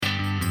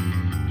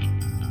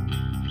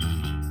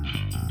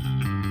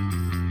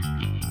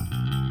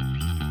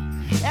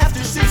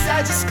since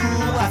I just school.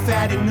 I've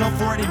had enough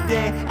for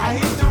today. I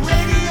hit the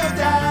radio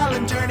dial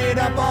and turn it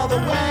up all the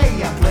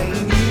way. I'm playing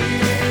UK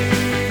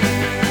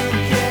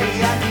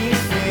Hockey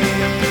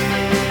Fan.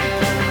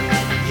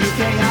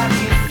 UK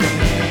Hockey Fan.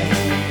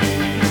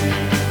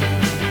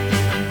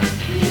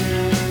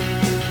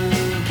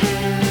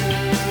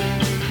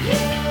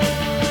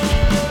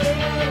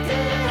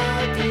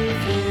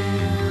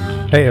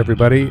 Hey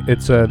everybody,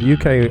 it's the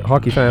UK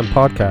Hockey Fan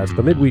podcast,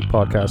 the midweek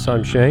podcast.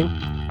 I'm Shane.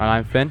 And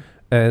I'm Finn.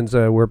 And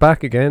we're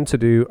back again to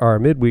do our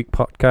midweek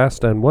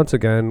podcast, and once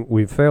again,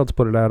 we've failed to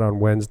put it out on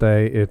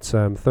Wednesday. It's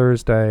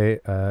Thursday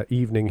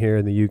evening here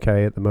in the UK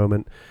at the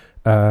moment.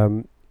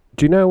 Do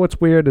you know what's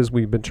weird is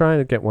we've been trying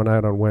to get one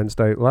out on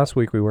Wednesday. Last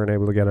week we weren't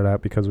able to get it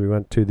out because we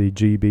went to the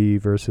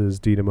GB versus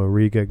Dinamo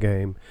Riga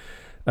game.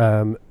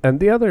 And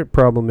the other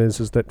problem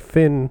is that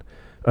Finn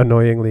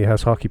annoyingly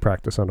has hockey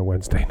practice on a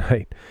Wednesday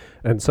night.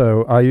 And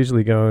so I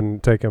usually go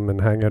and take him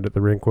and hang out at the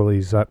rink while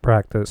he's at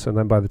practice. And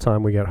then by the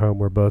time we get home,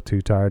 we're both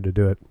too tired to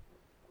do it.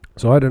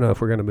 So I don't know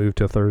if we're going to move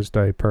to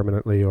Thursday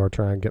permanently or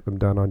try and get them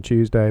done on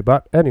Tuesday.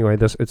 But anyway,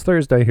 it's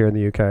Thursday here in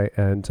the UK.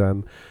 And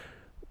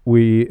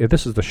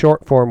this is the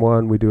short form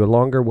one. We do a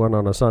longer one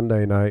on a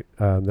Sunday night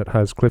that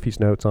has Cliffy's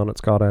notes on it.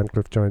 Scott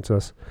Ancliffe joins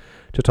us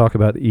to talk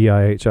about the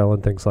EIHL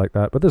and things like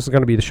that. But this is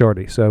going to be the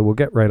shorty, so we'll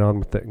get right on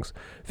with things.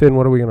 Finn,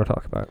 what are we going to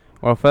talk about?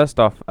 Well, first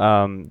off,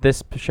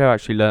 this show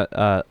actually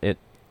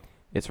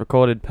it's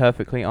recorded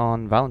perfectly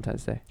on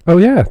Valentine's Day. Oh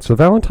yeah, it's a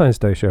Valentine's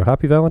Day show.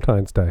 Happy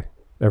Valentine's Day,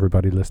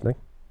 everybody listening.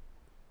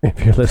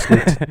 If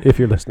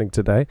you're listening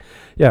today,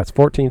 yeah, it's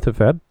 14th of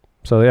Feb.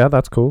 So yeah,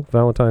 that's cool.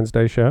 Valentine's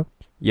Day show.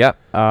 Yep.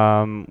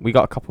 We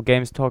got a couple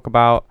games to talk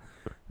about.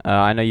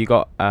 I know you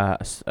got a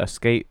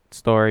skate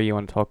story you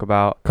want to talk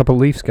about. Couple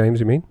Leafs games,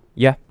 you mean?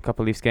 Yeah, a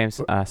couple Leafs games.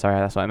 Sorry,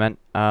 that's what I meant.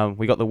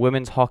 We got the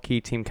women's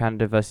hockey Team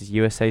Canada versus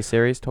USA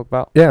series to talk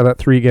about. Yeah, that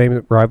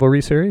 3-game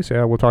rivalry series.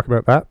 Yeah, we'll talk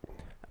about that.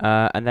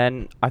 And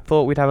then I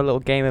thought we'd have a little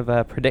game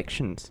of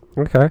predictions.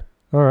 Okay.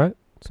 All right.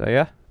 So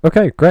yeah.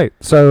 Okay, great.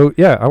 So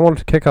yeah, I wanted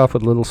to kick off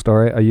with a little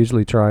story. I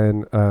usually try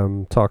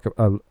and talk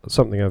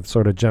something of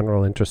sort of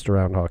general interest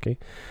around hockey.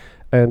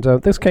 And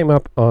this came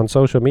up on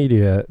social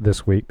media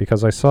this week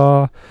because I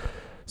saw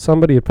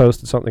somebody had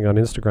posted something on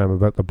Instagram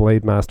about the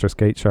Blade Master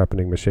skate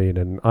sharpening machine,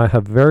 and I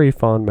have very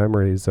fond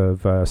memories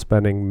of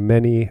spending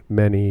many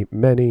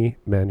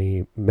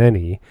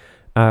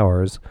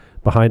hours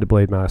behind a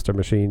Blade Master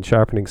machine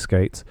sharpening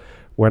skates.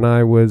 When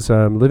I was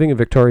living in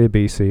Victoria,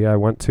 BC, I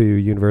went to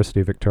University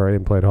of Victoria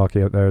and played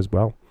hockey out there as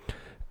well.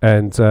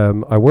 And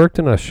I worked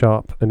in a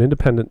shop, an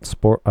independent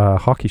sport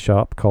hockey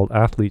shop called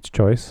Athlete's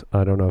Choice.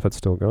 I don't know if it's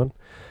still going.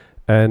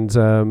 And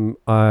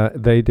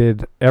they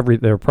did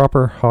their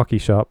proper hockey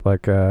shop,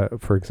 like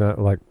for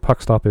example, like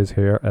Puck Stop is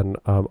here, and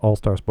All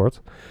Star Sports,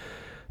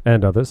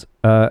 and others.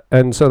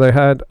 And so they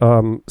had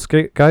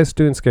guys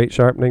doing skate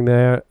sharpening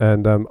there,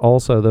 and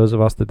also those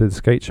of us that did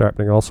skate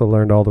sharpening also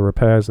learned all the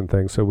repairs and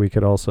things. So we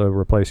could also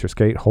replace your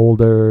skate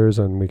holders,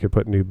 and we could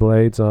put new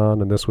blades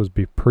on. And this was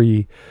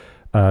pre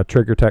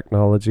trigger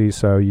technology,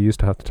 so you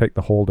used to have to take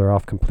the holder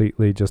off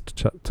completely just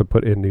to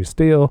put in new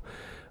steel.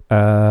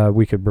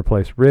 We could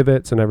replace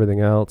rivets and everything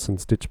else and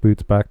stitch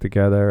boots back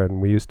together, and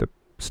we used to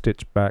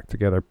stitch back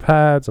together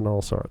pads and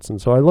all sorts.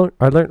 And so I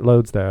learned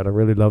loads there, and I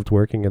really loved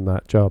working in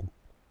that job,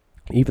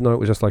 even though it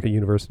was just like a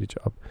university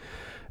job.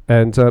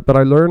 And but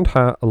I learned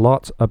a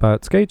lot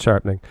about skate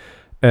sharpening.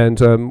 And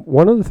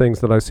one of the things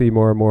that I see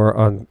more and more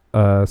on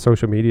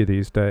social media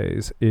these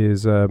days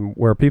is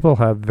where people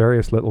have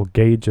various little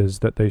gauges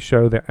that they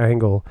show the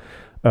angle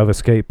of a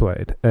skate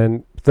blade.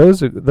 And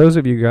those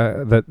of you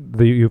guys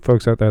you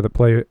folks out there that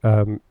play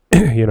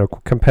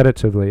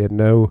competitively and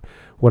know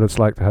what it's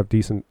like to have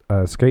decent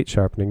skate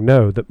sharpening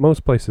know that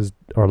most places,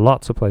 or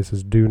lots of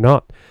places, do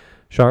not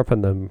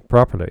sharpen them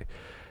properly.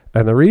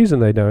 And the reason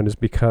they don't is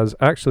because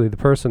actually the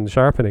person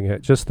sharpening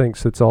it just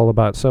thinks it's all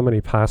about so many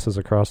passes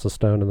across the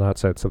stone and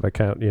that's it. So they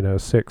count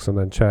 6 and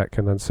then check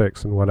and then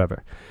 6 and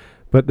whatever.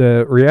 But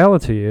the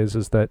reality is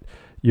that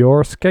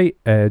your skate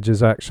edge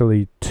is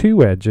actually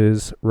 2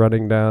 edges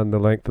running down the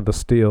length of the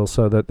steel,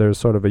 so that there's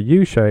sort of a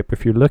U shape.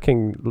 If you're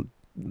looking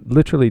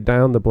literally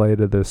down the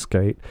blade of this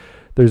skate,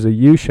 there's a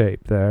U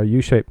shape there,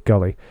 U-shaped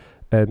gully.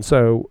 And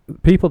so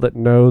people that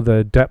know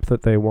the depth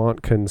that they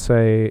want can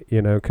say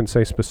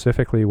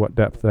specifically what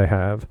depth they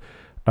have.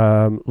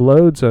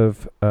 Loads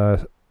of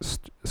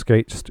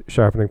skate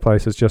sharpening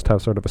places just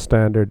have sort of a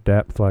standard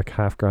depth, like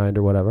half grind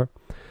or whatever.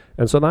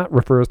 And so that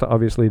refers to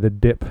obviously the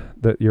dip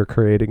that you're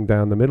creating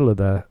down the middle of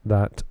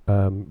that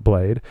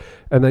blade.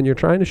 And then you're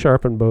trying to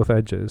sharpen both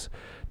edges.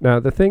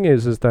 Now, the thing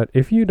is that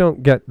if you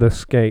don't get the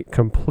skate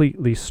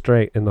completely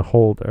straight in the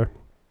holder,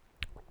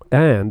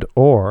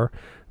 or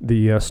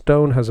the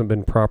stone hasn't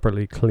been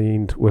properly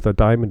cleaned with a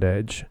diamond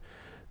edge,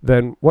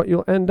 then what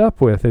you'll end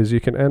up with is you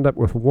can end up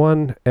with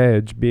one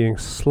edge being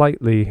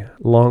slightly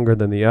longer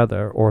than the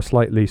other or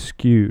slightly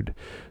skewed,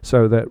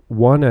 so that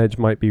one edge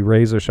might be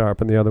razor sharp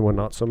and the other one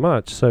not so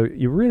much. So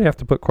you really have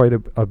to put quite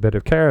a bit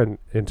of care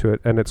into it,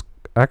 and it's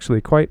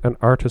actually quite an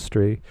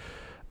artistry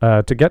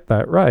to get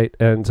that right.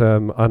 And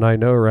I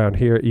know around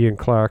here, Ian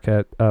Clark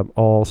at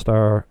All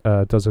Star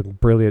does a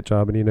brilliant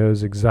job, and he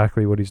knows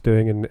exactly what he's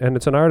doing, and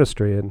it's an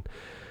artistry,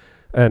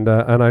 and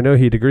I know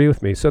he'd agree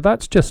with me. So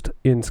that's just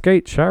in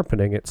skate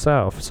sharpening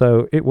itself.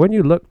 So when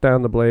you look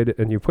down the blade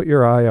and you put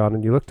your eye on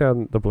and you look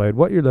down the blade,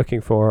 what you're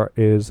looking for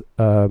is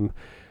that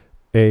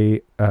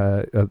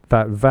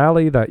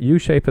valley, that U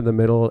shape in the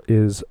middle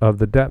is of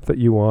the depth that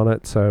you want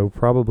it. So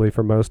probably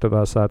for most of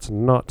us, that's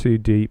not too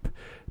deep,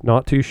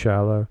 not too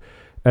shallow.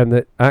 And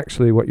that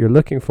actually what you're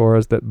looking for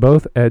is that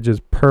both edges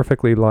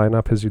perfectly line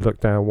up as you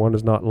look down. One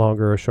is not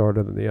longer or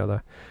shorter than the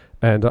other.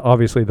 And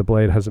obviously the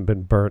blade hasn't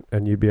been burnt,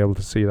 and you'd be able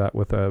to see that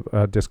with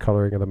a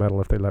discoloring of the metal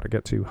if they let it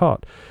get too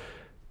hot.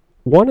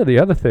 One of the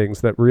other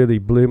things that really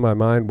blew my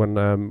mind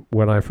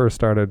when I first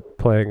started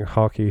playing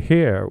hockey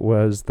here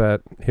was that,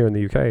 here in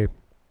the UK,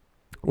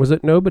 was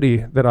that nobody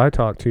that I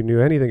talked to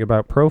knew anything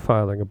about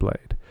profiling a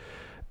blade.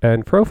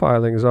 And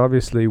profiling is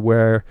obviously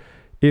where,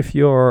 if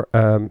you're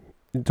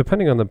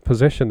depending on the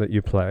position that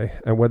you play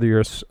and whether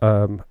you're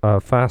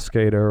a fast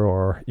skater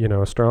or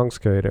a strong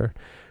skater,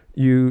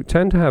 you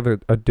tend to have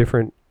a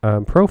different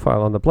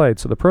profile on the blade.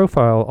 So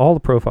all the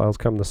profiles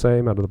come the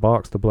same out of the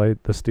box. The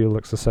steel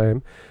looks the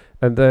same.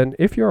 And then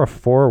if you're a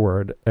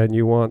forward and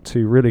you want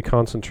to really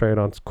concentrate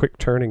on quick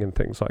turning and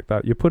things like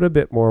that, you put a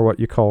bit more what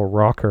you call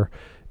rocker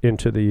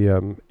into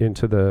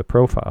the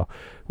profile,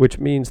 which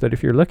means that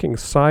if you're looking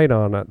side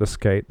on at the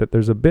skate, that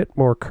there's a bit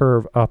more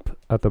curve up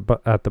at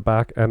the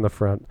back and the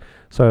front,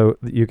 so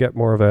that you get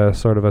more of a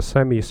sort of a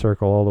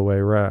semicircle all the way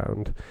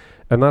around.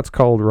 And that's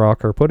called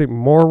rocker. Putting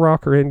more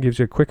rocker in gives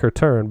you a quicker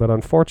turn, but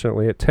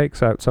unfortunately it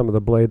takes out some of the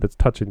blade that's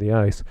touching the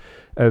ice,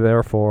 and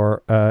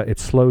therefore it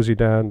slows you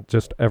down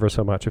just ever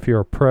so much. If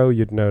you're a pro,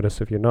 you'd notice.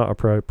 If you're not a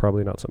pro,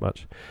 probably not so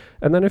much.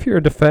 And then if you're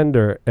a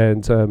defender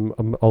and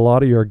a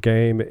lot of your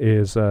game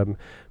is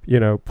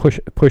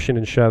pushing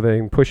and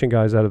shoving, pushing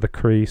guys out of the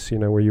crease,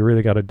 where you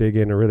really got to dig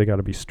in and really got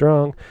to be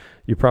strong,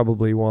 you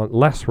probably want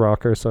less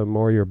rocker, so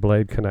more your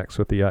blade connects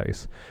with the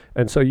ice.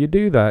 And so you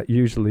do that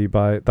usually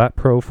by that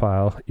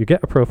profile. You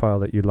get a profile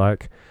that you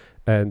like,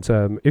 and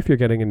if you're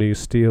getting a new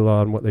steel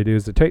on, what they do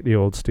is they take the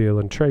old steel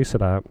and trace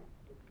it out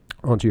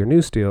onto your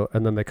new steel,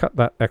 and then they cut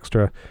that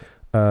extra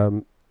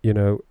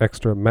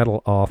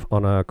metal off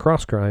on a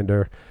cross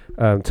grinder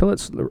till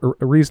it's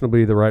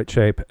reasonably the right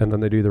shape, and then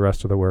they do the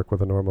rest of the work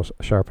with a normal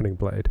sharpening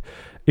blade.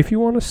 If you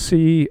want to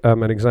see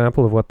an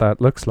example of what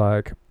that looks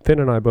like, Finn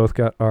and I both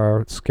got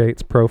our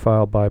skates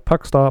profiled by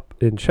Puckstop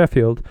in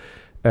Sheffield,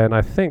 and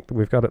I think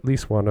we've got at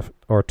least one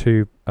or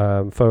two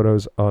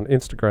photos on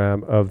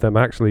Instagram of them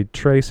actually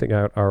tracing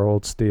out our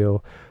old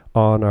steel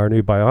on our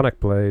new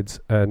Bionic blades,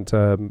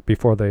 and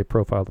before they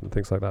profile them and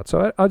things like that.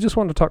 So I just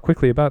want to talk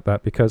quickly about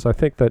that, because I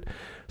think that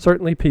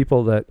certainly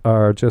people that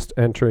are just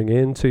entering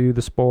into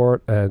the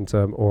sport and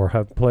or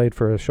have played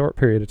for a short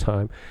period of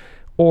time,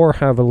 or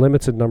have a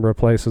limited number of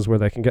places where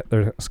they can get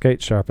their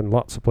skates sharpened.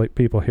 Lots of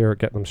people here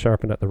get them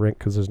sharpened at the rink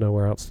because there's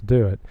nowhere else to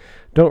do it.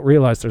 Don't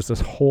realize there's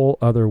this whole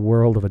other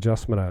world of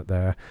adjustment out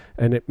there,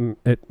 and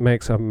it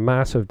makes a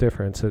massive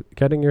difference.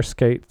 Getting your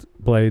skate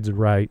blades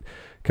right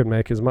can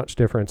make as much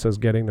difference as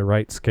getting the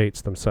right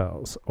skates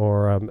themselves,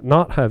 or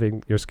not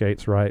having your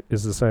skates right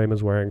is the same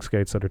as wearing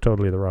skates that are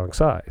totally the wrong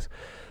size.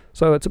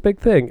 So it's a big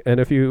thing,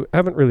 and if you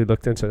haven't really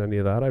looked into any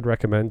of that, I'd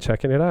recommend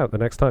checking it out. The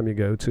next time you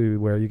go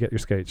to where you get your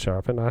skates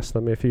sharpened, ask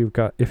them if you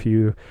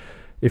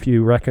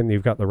reckon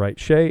you've got the right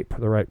shape,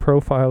 the right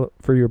profile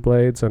for your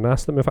blades, and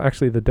ask them if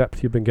actually the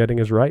depth you've been getting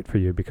is right for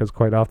you, because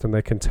quite often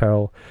they can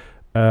tell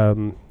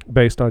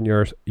based on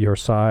your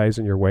size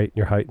and your weight and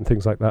your height and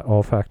things like that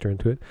all factor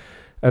into it.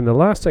 And the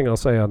last thing I'll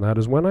say on that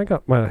is when I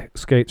got my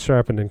skates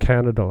sharpened in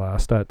Canada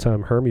last at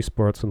Hermes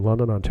Sports in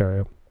London,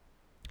 Ontario,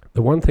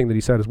 the one thing that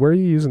he said is, where are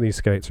you using these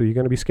skates? Are you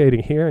going to be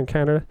skating here in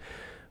Canada,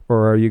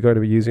 or are you going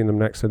to be using them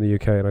next in the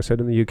UK? And I said,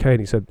 in the UK. And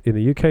he said, in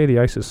the UK, the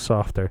ice is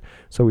softer,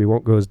 so we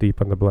won't go as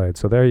deep on the blade.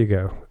 So there you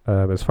go.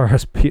 As far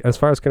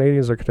as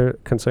Canadians are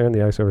concerned,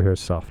 the ice over here is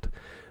soft.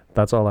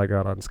 That's all I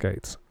got on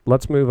skates.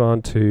 Let's move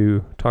on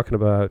to talking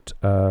about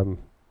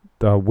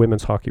the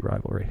women's hockey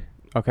rivalry.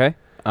 Okay.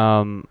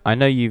 I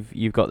know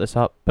you've got this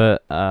up,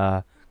 but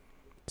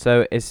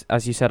so it's,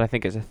 as you said, I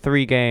think it's a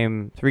three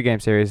game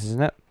series,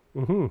 isn't it?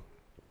 Mm-hmm.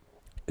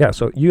 Yeah,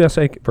 so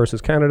USA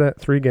versus Canada,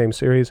 3-game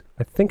series.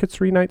 I think it's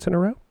 3 nights in a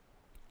row.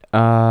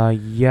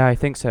 Yeah, I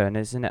think so. And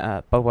isn't it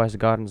at Budweiser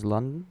Gardens,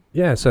 London?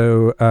 Yeah,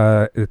 so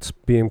it's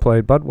being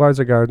played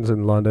Budweiser Gardens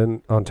in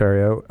London,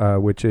 Ontario,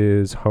 which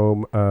is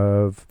home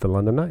of the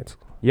London Knights.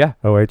 Yeah.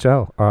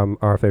 OHL,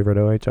 our favorite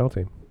OHL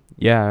team.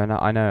 Yeah, and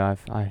I know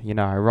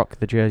I rock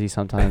the jersey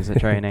sometimes at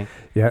training.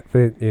 Yeah,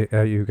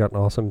 you've got an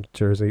awesome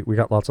jersey. We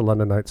got lots of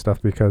London Knights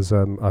stuff because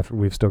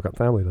we've still got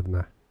family living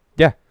there.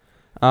 Yeah.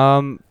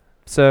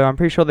 So I'm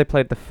pretty sure they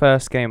played the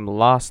first game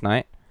last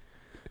night,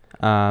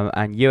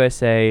 and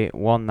USA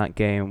won that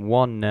game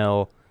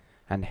 1-0,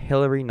 and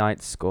Hillary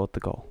Knight scored the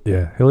goal.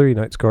 Yeah, Hillary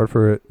Knight scored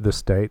for the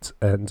States,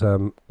 and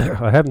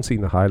I haven't seen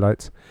the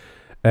highlights.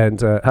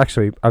 And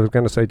actually, I was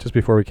going to say, just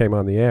before we came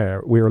on the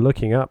air, we were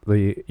looking up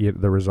the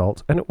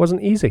results, and it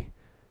wasn't easy.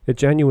 It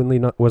genuinely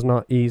was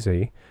not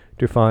easy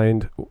to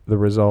find the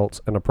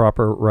results and a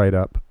proper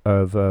write-up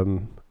of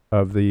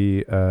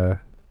the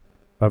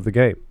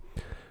game.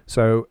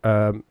 So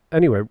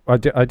anyway, I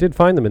did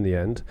find them in the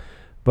end,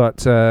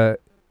 but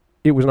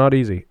it was not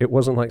easy. It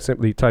wasn't like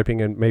simply typing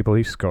in Maple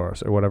Leaf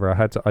scores or whatever.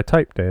 I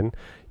typed in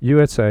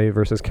USA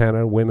versus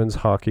Canada women's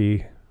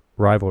hockey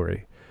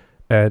rivalry,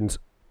 and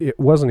it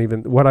wasn't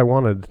even what I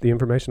wanted. The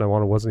information I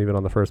wanted wasn't even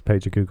on the first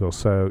page of Google.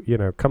 So,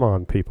 come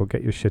on, people,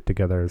 get your shit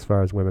together as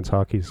far as women's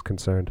hockey is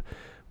concerned.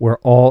 We're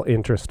all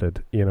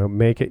interested,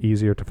 make it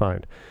easier to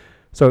find.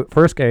 So,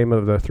 first game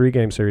of the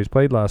 3-game series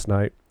played last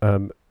night.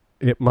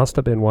 It must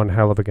have been one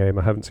hell of a game.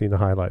 I haven't seen the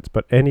highlights,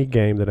 but any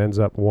game that ends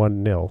up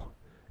 1-0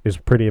 is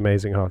a pretty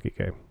amazing hockey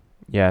game.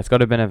 Yeah, it's got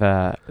to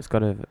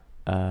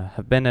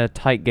have been a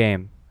tight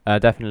game,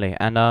 definitely.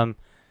 And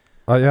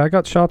yeah, I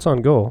got shots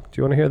on goal. Do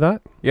you want to hear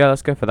that? Yeah,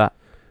 let's go for that.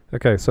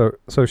 Okay, so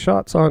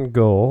shots on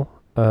goal.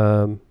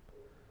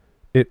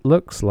 It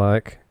looks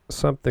like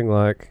something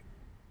like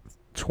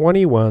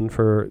 21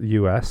 for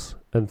US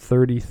and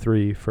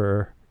 33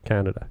 for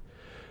Canada.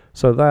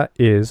 So that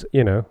is,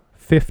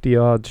 50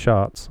 odd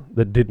shots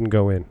that didn't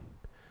go in,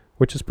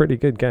 which is pretty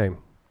good game.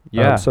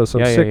 Yeah. So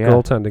some sick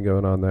goaltending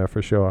going on there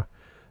for sure.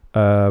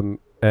 It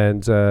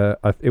was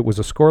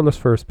a scoreless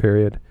first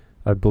period,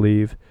 I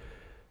believe.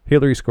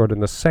 Hillary scored in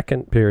the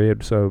second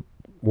period, so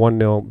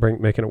 1-0,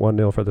 making it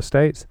 1-0 for the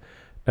States.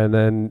 And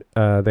then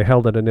they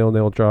held it a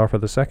 0-0 draw for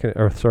the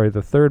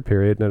third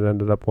period, and it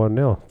ended up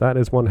 1-0. That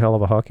is one hell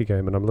of a hockey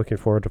game, and I'm looking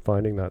forward to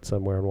finding that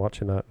somewhere and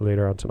watching that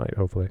later on tonight,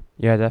 hopefully.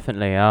 Yeah,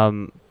 definitely.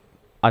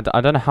 I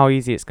don't know how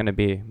easy it's going to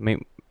be. I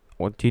mean,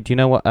 do you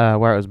know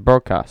where it was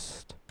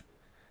broadcast?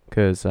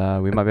 Because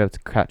we might be able to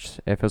catch,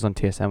 if it was on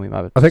TSN, we might be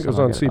able to. I think it was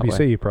on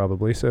CBC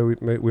probably, so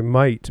we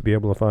might be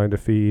able to find a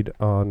feed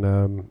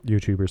on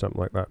YouTube or something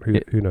like that.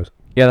 Who knows?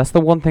 Yeah, that's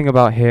the one thing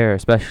about here,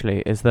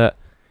 especially, is that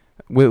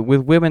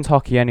with women's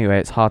hockey anyway,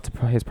 it's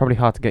probably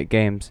hard to get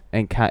games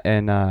in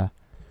Canada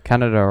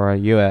or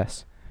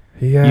US.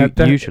 Yeah,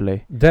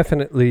 usually.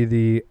 Definitely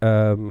the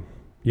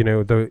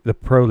the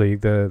pro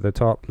league, the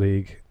top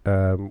league,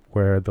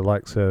 where the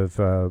likes of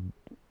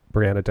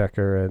Brianna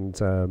Decker and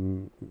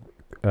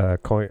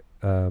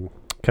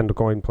Kendall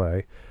Coyne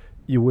play.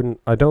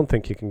 I don't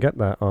think you can get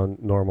that on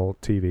normal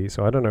TV,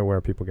 so I don't know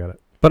where people get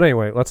it. But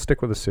anyway, let's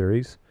stick with the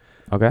series.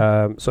 Okay.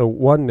 So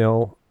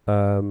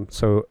 1-0.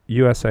 So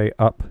USA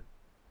up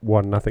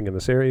 1-0 in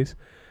the series.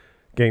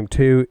 Game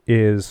 2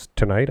 is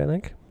tonight, I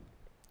think.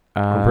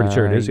 I'm pretty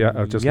sure it is. Yeah,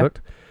 I've just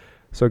looked.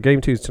 So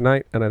game 2 is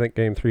tonight, and I think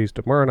game 3 is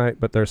tomorrow night.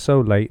 But they're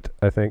so late,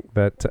 I think,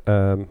 that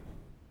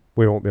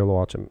we won't be able to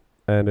watch them,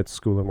 and it's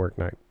school and work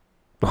night,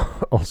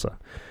 also.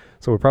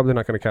 So we're probably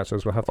not going to catch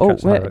those. We'll have to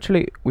catch. Oh, wait,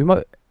 actually, we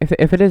might.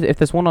 If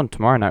there's one on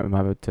tomorrow night, we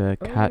might be able to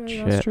catch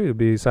it. That's true. It'll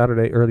be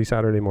early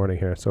Saturday morning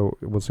here. So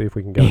we'll see if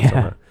we can get it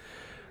somewhere.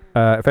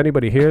 If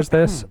anybody hears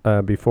this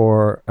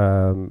before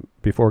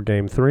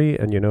game 3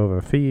 and you know of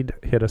a feed,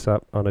 hit us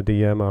up on a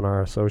DM on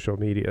our social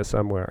media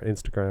somewhere: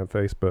 Instagram,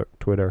 Facebook,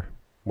 Twitter.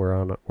 We're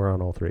on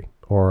all 3,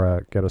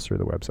 or get us through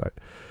the website.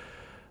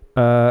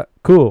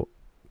 Cool.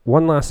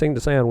 One last thing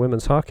to say on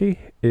women's hockey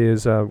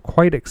is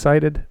quite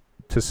excited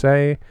to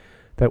say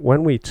that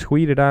when we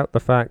tweeted out the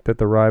fact that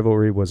the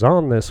rivalry was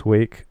on this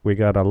week, we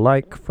got a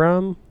like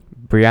from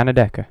Brianna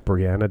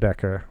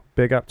Decker.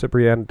 Big up to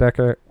Brianna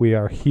Decker. We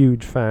are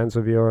huge fans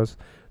of yours.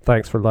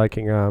 Thanks for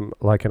liking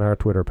our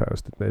Twitter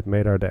post. It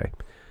made our day.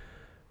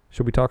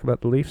 Should we talk about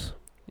the Leafs?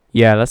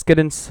 Yeah, let's get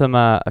into some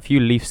a few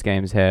Leafs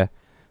games here.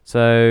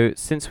 So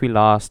since we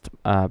last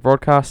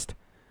broadcast,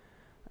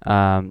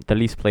 the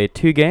Leafs played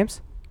 2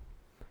 games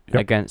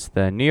against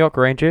the New York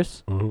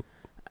Rangers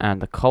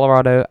and the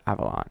Colorado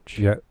Avalanche.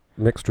 Yeah,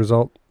 mixed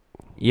result.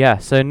 Yeah,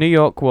 so New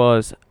York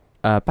was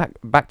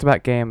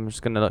back-to-back game. I'm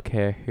just going to look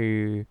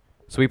here.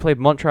 So we played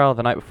Montreal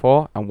the night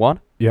before and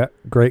won. Yeah,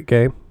 great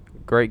game.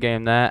 Great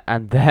game there.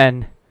 And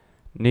then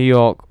New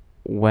York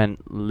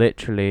went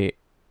literally...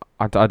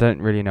 I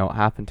don't really know what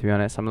happened, to be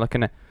honest. I'm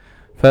looking at...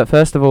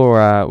 First of all,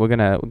 we're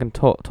gonna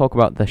talk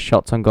about the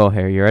shots on goal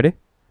here. You ready?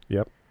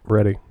 Yep,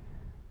 ready.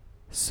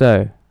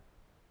 So,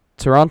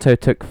 Toronto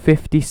took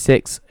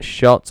 56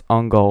 shots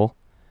on goal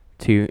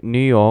to New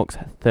York's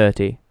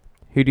 30.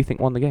 Who do you think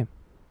won the game?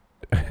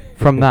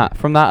 From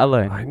that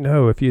alone. I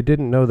know. If you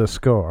didn't know the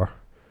score,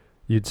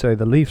 you'd say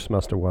the Leafs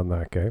must have won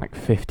that game. Like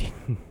 50.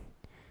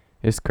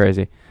 It's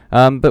crazy.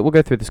 But we'll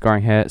go through the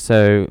scoring here.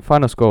 So,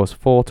 final score was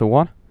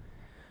 4-1.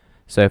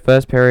 So,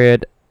 first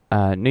period,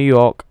 New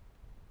York,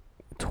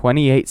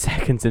 28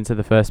 seconds into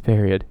the first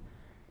period,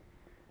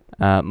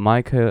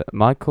 Michael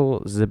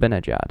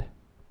Zibanejad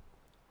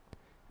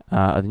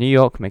of New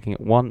York making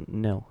it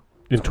 1-0.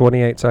 In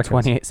 28 seconds?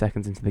 28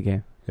 seconds into the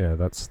game. Yeah,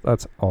 that's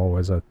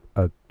always a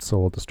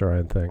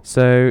soul-destroying thing.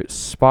 So,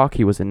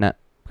 Sparky was in net,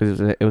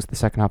 because it was the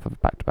second half of a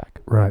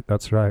back-to-back. Right,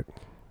 that's right.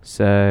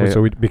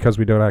 So because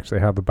we don't actually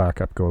have a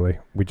backup goalie,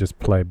 we just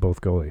play both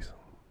goalies.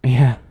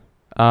 Yeah.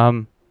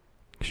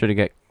 Should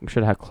have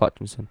had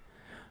Clutchinson.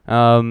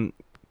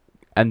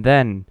 And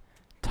then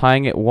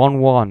tying it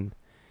 1-1,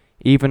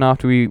 Even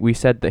after we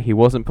said that he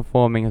wasn't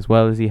performing as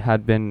well as he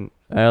had been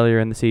earlier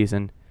in the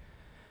season,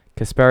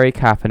 Kasperi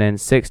Kapanen,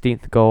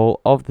 16th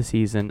goal of the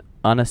season,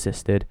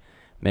 unassisted,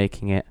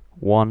 making it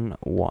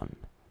 1-1.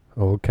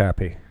 Old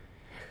Cappy.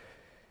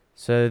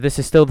 So this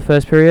is still the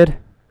first period.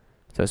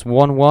 So it's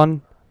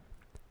 1-1.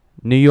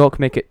 New York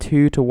make it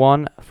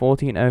 2-1,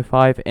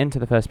 14:05 into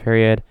the first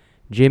period.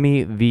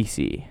 Jimmy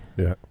Vesey.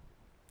 Yeah.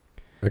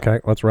 Okay,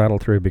 let's rattle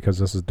through because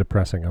this is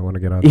depressing. I want to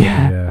get on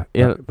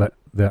the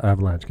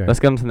Avalanche game. Let's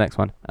get on to the next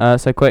one.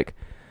 So quick.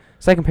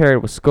 Second period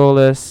was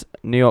scoreless.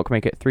 New York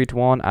make it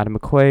 3-1. Adam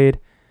McQuaid.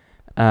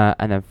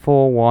 And then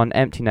 4-1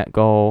 empty net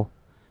goal.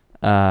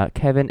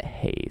 Kevin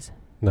Hayes.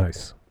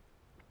 Nice.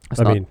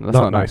 That's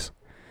not nice.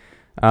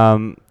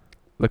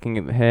 Looking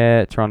at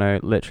here, Toronto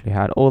literally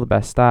had all the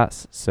best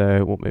stats,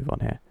 so we'll move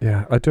on here.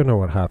 Yeah, I don't know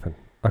what happened.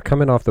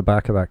 Coming off the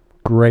back of that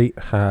great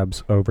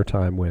Habs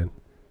overtime win,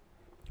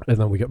 and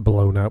then we get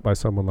blown out by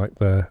someone like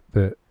the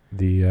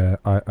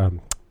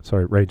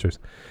Rangers,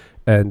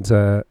 and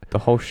the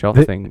whole shot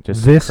thing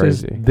just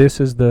crazy. This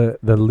is the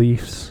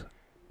Leafs,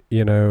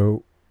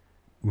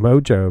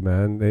 mojo,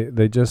 man.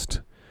 They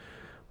just,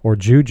 or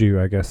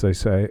juju, I guess they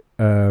say.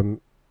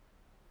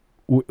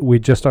 We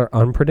just are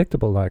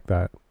unpredictable like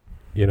that.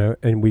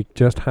 And we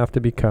just have to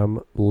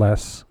become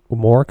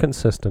more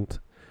consistent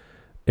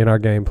in our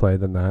gameplay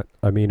than that.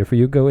 I mean, if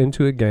you go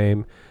into a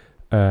game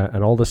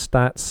and all the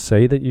stats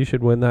say that you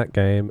should win that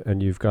game,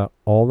 and you've got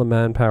all the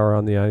manpower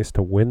on the ice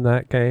to win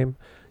that game,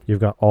 you've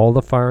got all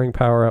the firing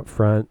power up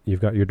front,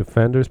 you've got your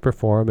defenders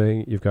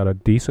performing, you've got a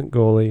decent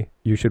goalie,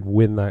 you should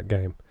win that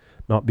game,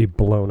 not be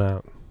blown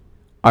out.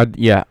 I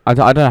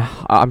don't know.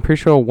 I'm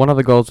pretty sure one of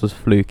the goals was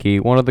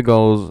fluky. One of the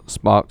goals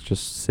Sparks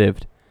just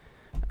sieved.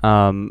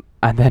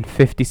 And then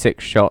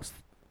 56 shots.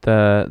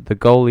 The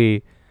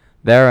goalie,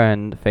 their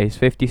end, faced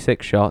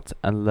 56 shots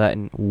and let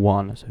in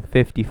 1. So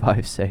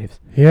 55 saves.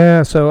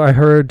 Yeah, so I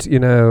heard,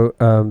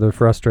 the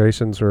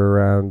frustrations were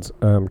around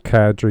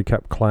Kadri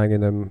kept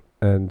clanging him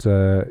and,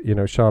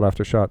 shot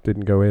after shot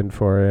didn't go in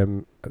for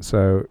him.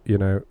 So,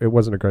 it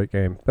wasn't a great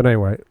game. But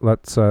anyway,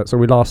 so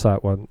we lost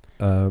that one.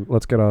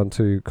 Let's get on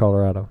to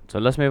Colorado. So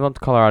let's move on to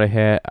Colorado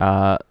here.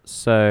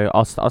 So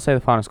I'll say the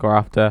final score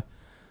after.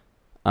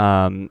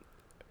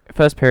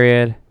 First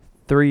period,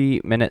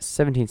 3 minutes,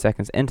 17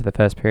 seconds into the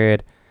first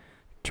period.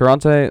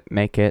 Toronto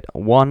make it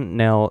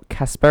 1-0.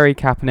 Kasperi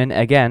Kapanen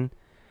again.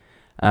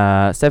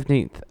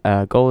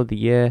 17th goal of the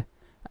year.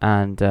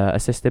 And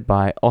assisted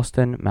by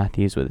Austin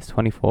Matthews with his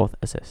 24th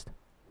assist.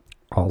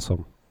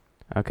 Awesome.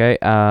 Okay.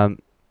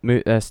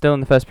 Still in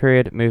the first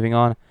period, moving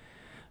on.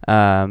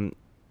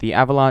 The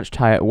Avalanche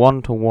tie it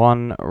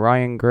 1-1.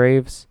 Ryan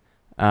Graves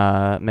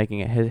making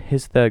it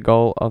his third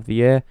goal of the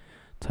year.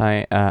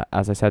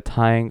 As I said,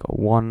 tying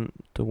 1-1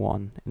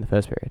 in the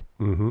first period.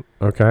 Mm-hmm.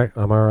 Okay,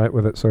 I'm all right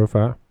with it so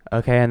far.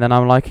 Okay, and then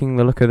I'm liking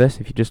the look of this.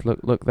 If you just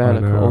look there,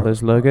 look at all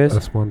those logos.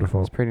 That's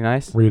wonderful. It's pretty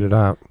nice. Read it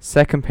out.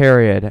 Second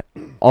period,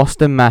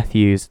 Austin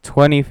Matthews,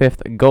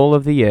 25th goal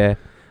of the year,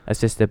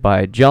 assisted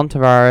by John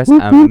Tavares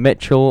and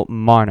Mitchell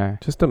Marner.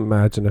 Just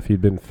imagine if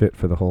he'd been fit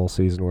for the whole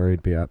season, where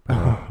he'd be at.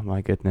 Oh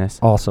my goodness!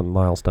 Awesome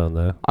milestone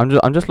there.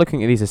 I'm just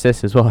looking at these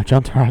assists as well.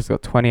 John Tavares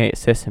got 28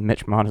 assists and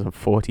Mitch Marner's on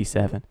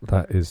 47.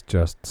 That is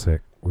just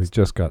sick. We've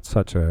just got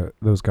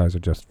those guys are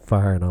just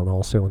firing on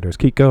all cylinders.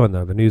 Keep going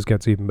though. The news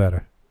gets even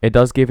better. It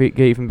does get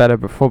even better.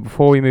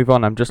 Before we move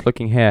on, I'm just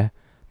looking here.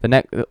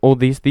 All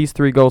these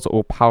 3 goals are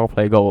all power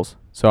play goals.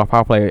 So our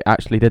power play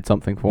actually did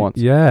something for once.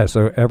 Yeah,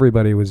 so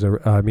everybody was,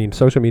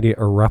 social media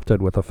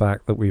erupted with the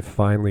fact that we've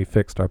finally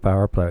fixed our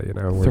power play.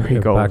 We're 3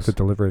 goals. Back to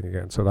delivering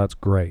again. So that's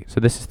great. So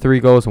this is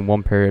 3 goals in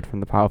 1 period from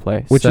the power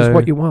play. Which is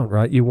what you want,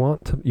 right? You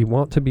want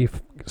to be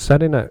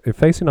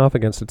facing off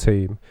against a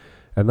team,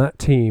 and that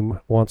team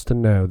wants to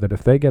know that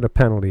if they get a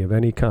penalty of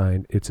any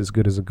kind, it's as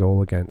good as a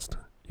goal against.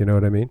 You know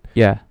what I mean?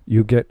 Yeah.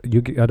 You get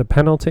a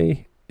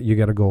penalty, you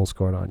get a goal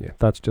scored on you.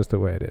 That's just the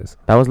way it is.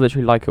 That was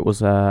literally like it was.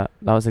 That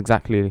was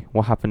exactly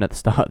what happened at the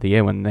start of the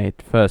year when they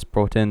first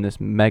brought in this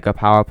mega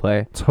power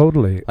play.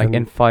 Totally. Like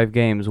in 5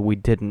 games, we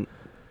didn't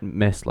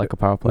miss like a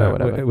power play or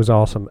whatever. It was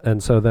awesome,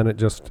 and so then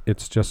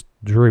it's just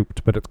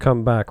drooped, but it's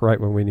come back right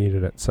when we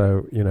needed it.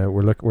 So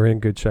we're in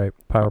good shape.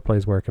 Power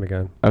play's working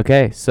again.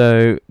 Okay,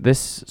 so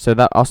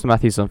that Austin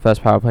Matthews on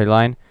first power play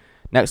line.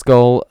 Next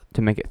goal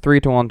to make it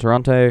 3-1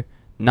 Toronto.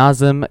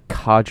 Nazem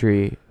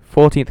Kadri,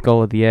 14th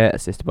goal of the year,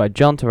 assisted by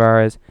John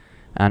Tavares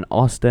and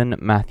Austin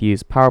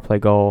Matthews, power play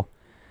goal.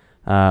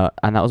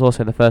 And that was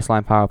also the first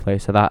line power play,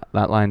 so that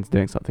line's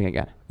doing something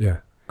again. Yeah,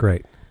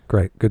 great.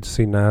 Good to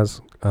see Naz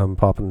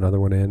popping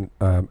another one in.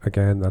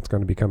 Again, that's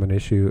going to become an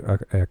issue,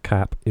 a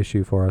cap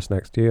issue for us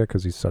next year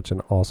because he's such an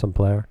awesome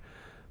player.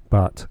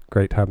 But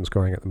great to have him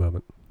scoring at the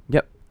moment.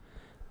 Yep.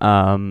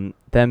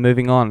 Then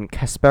moving on,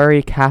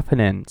 Kasperi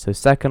Kapanen, so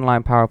second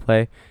line power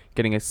play,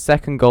 getting his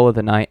second goal of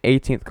the night,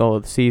 18th goal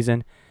of the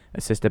season,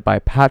 assisted by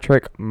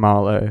Patrick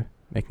Marleau,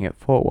 making it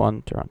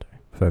 4-1 Toronto.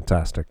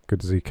 Fantastic. Good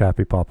to see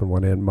Cappy popping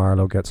one in.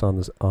 Marleau gets on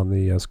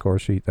the score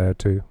sheet there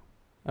too.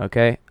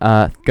 Okay.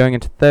 Going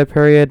into third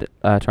period,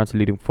 Toronto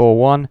leading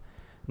 4-1.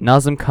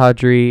 Nazem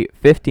Kadri,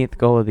 15th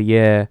goal of the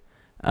year,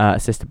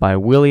 assisted by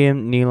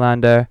William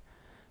Nylander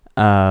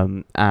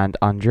and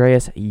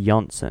Andreas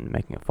Janssen,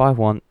 making it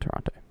 5-1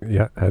 Toronto.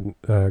 Yeah, and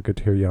good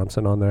to hear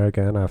Janssen on there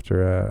again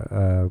after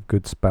a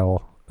good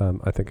spell,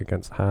 I think,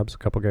 against Habs a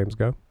couple games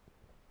ago.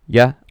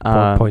 Yeah.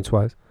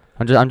 Points-wise.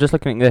 I'm just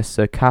looking at this.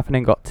 So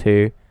Kapanen got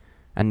 2,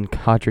 and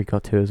Kadri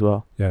got 2 as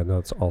well. Yeah, no,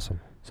 it's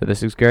awesome. So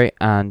this is great.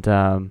 And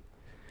the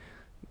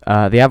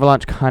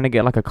Avalanche kind of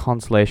get like a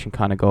consolation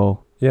kind of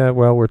goal. Yeah,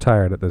 well, we're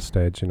tired at this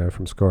stage,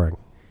 from scoring.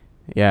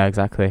 Yeah,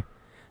 exactly.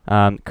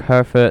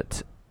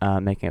 Kerfoot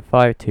making it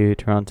 5-2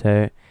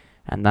 Toronto,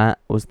 and that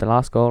was the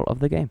last goal of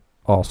the game.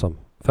 Awesome.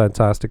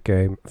 Fantastic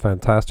game.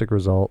 Fantastic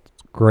result.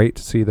 Great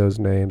to see those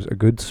names. A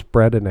good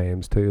spread of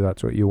names, too.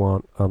 That's what you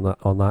want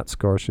on that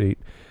score sheet.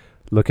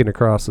 Looking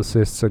across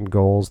assists and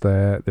goals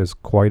there's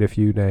quite a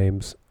few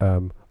names.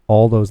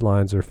 All those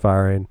lines are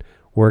firing,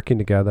 working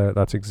together.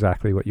 That's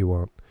exactly what you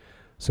want.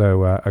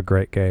 So a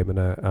great game, and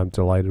I'm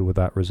delighted with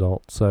that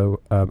result.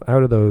 So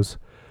out of those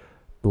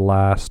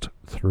last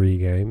 3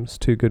 games,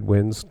 2 good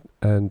wins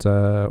and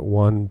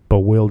 1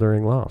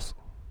 bewildering loss.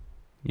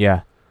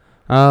 Yeah.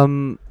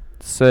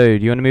 So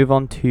do you want to move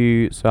on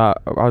to... So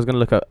I was going to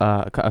look at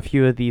a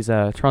few of these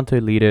Toronto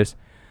leaders.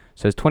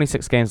 So there's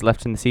 26 games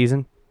left in the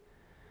season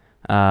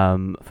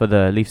for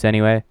the Leafs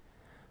anyway.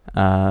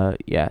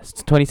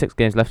 It's 26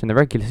 games left in the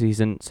regular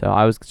season. So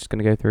I was just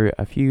going to go through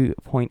a few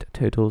point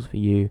totals for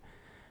you.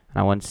 And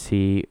I want to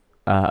see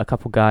a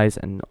couple guys,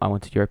 and I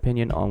wanted your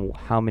opinion on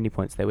how many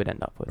points they would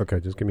end up with.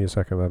 Okay, just give me a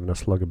second. I'm having a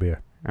slug of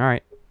beer. All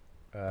right.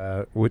 Who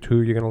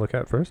are you going to look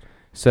at first?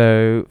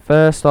 So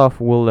first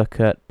off, we'll look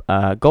at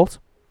goals.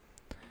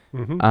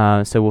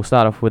 Mm-hmm. So we'll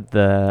start off with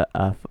the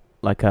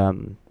we'll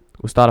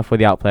start off with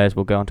the outplayers.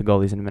 We'll go on to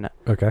goalies in a minute.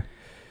 Okay.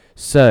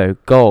 So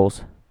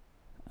goals.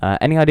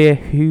 Any idea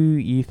who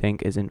you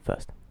think is in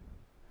first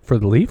For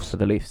the Leafs? for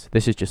the Leafs?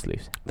 This is just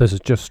Leafs. This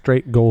is just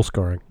straight goal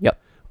scoring. Yep.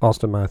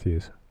 Austin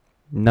Matthews.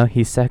 No,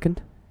 he's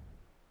second.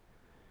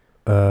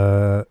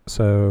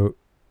 So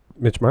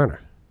Mitch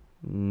Marner.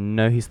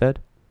 No, he's third.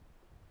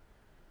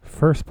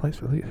 First place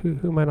for Leafs. Who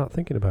am I not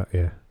thinking about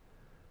here?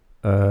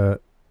 Go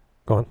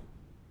on.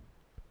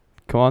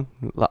 Come on,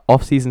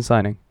 off-season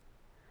signing.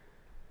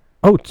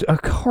 Oh,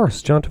 of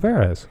course, John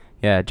Tavares.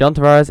 Yeah, John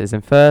Tavares is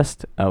in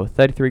first with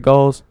 33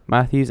 goals.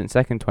 Matthews in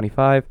second,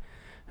 25.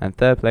 And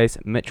third place,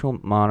 Mitchell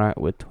Marner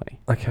with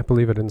 20. I can't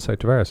believe I didn't say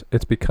Tavares.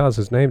 It's because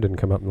his name didn't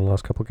come up in the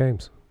last couple of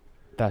games.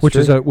 That's which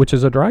true.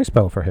 is a dry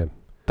spell for him.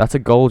 That's a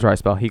goal dry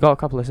spell. He got a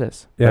couple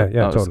assists. Yeah,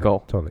 That was totally. a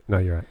goal. Totally. No,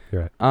 you're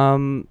right.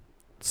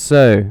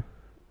 So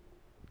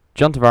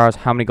John Tavares,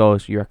 how many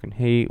goals do you reckon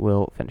he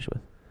will finish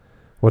with?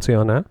 What's he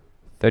on now?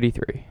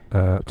 33.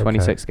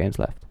 26 games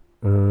left.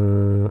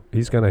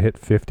 He's going to hit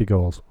 50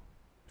 goals.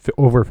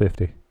 Over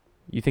 50.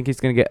 You think he's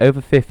going to get over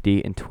 50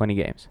 in 20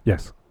 games?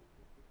 Yes.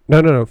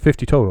 No,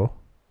 50 total.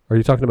 Are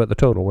you talking about the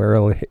total, where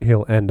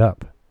he'll end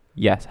up?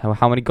 Yes.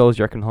 How many goals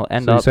do you reckon he'll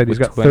end So up you said with?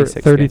 he's got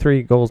 26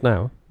 33 goals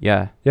now?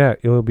 Yeah. Yeah,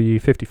 it'll be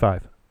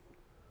 55.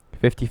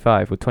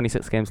 55 with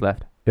 26 games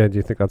left. Yeah, do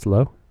you think that's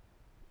low?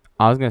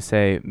 I was going to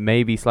say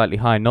maybe slightly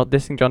high. Not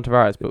dissing John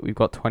Tavares, but we've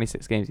got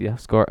 26 games. You have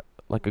to score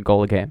like a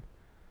goal a game.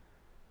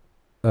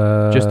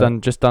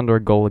 Just under a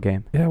goal a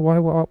game. Yeah,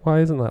 why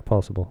isn't that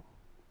possible?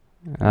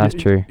 That's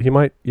true. He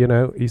might,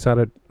 he's had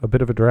a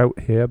bit of a drought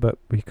here, but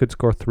he could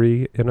score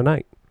 3 in a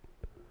night.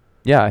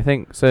 Yeah, I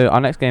think so. Our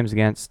next game is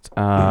against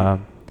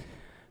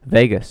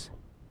Vegas,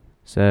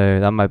 so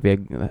that might be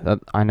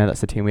I know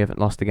that's the team we haven't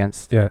lost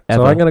against. Yeah,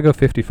 ever. so I'm gonna go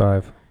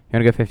 55. You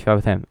want to go 55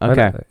 with him?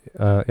 Okay.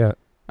 Yeah.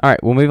 All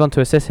right, we'll move on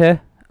to assists here.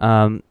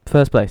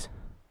 First place.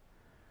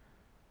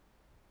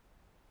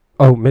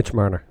 Oh, Mitch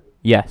Marner.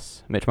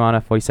 Yes, Mitch Marner,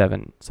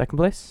 47. Second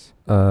place.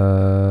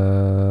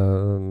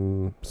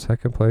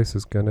 Second place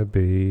is gonna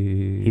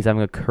be. He's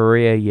having a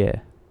career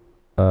year.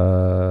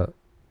 A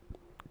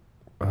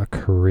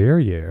career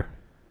year.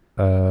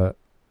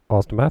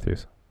 Austin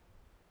Matthews.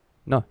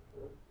 No.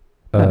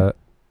 Oh,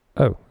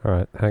 all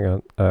right. Hang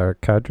on.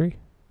 Kadri.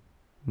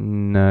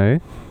 No.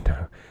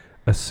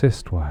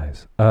 Assist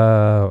wise.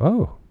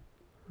 Oh.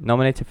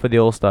 Nominated for the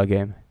All-Star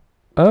game.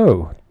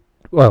 Oh.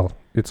 Well,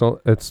 it's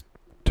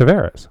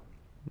Tavares.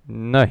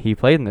 No, he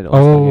played in the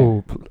All-Star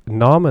game.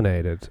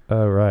 Nominated.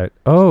 Oh, right.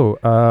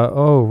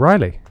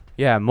 Riley.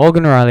 Yeah,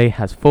 Morgan Riley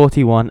has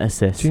 41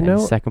 assists in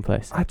second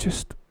place. I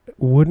just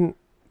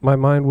my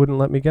mind wouldn't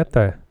let me get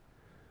there.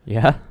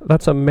 Yeah?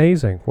 That's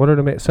amazing.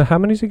 So how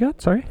many's he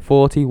got? Sorry?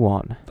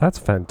 41. That's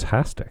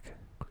fantastic.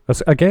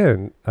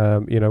 Again,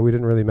 we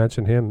didn't really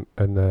mention him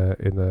in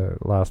the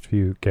last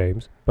few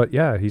games, but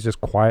yeah, he's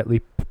just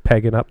quietly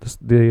pegging up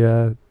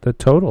the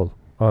total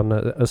on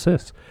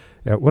assists.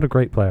 Yeah, what a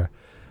great player.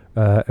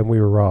 And we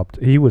were robbed.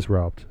 He was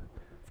robbed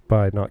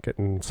by not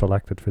getting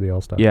selected for the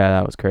All-Star. Yeah,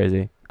 that was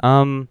crazy.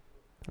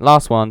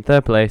 Last one,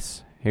 third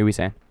place. Who are we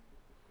saying?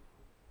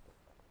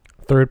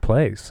 Third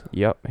place.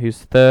 Yep. Who's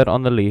third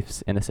on the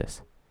Leafs in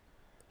assists?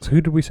 So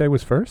who did we say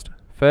was first?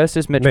 First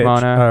is Mitch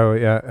Marner. Oh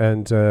yeah,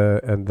 and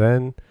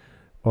then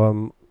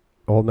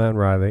old man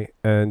Riley,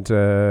 and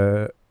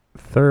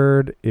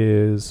Third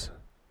is...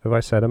 Have I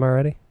said him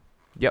already?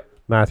 Yep.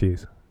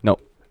 Matthews. No.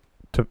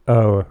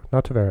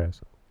 Not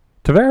Tavares.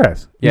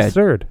 Tavares. Yeah. He's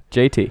third.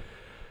 JT.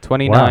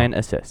 29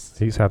 assists.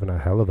 He's having a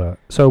hell of a...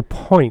 So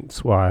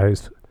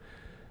points-wise...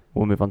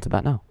 We'll move on to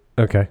that now.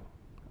 Okay.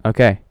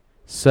 Okay.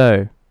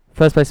 So,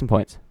 first place in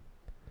points.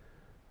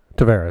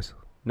 Tavares.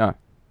 No.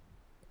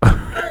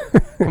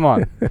 Come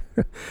on.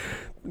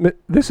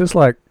 This is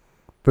like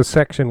the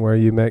section where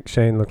you make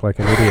Shane look like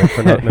an idiot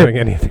for not knowing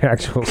any of the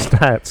actual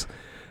stats.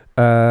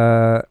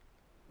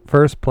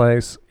 First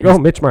place...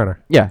 Mitch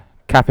Marner. Yeah.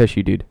 Cap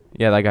issue, dude.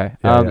 Yeah, that guy.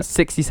 Yeah.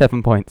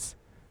 67 points.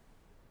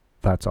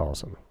 That's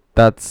awesome.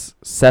 That's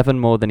 7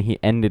 more than he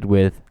ended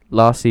with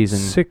last season.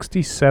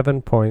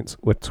 67 points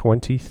with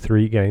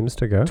 23 games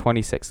to go.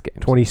 26 games.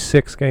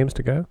 26 games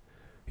to go.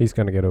 He's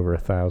going to get over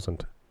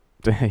 1,000.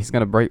 He's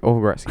going to break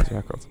all Gretzky's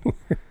records.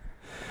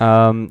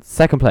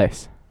 Second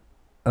place.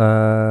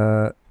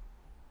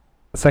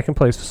 Second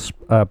place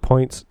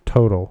points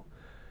total.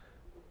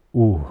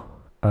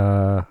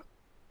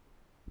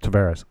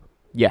 Tavares.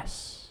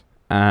 Yes.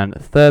 And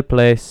third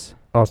place.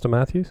 Austin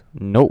Matthews?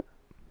 Nope.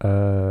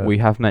 We We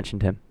have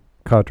mentioned him.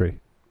 Kadri.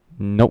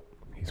 Nope.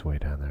 He's way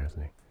down there,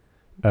 isn't he?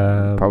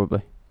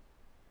 Probably.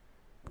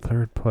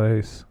 Third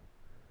place.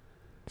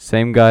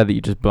 Same guy that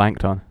you just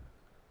blanked on.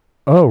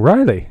 Oh,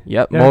 Riley.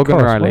 Yep, Yeah, Morgan of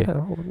course. Riley.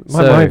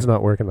 My So, mind's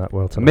not working that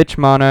well tonight. Mitch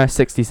Marner,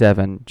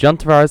 67. John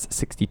Tavares,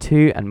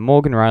 62. And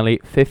Morgan Riley,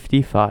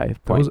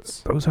 55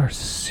 points. Those are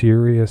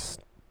serious,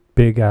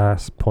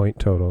 big-ass point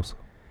totals.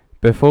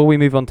 Before we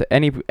move on to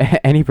any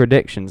any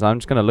predictions, I'm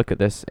just going to look at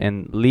this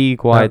in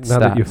league-wide now stats.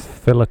 that you've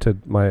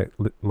filleted my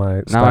stats Now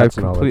I've knowledge.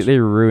 completely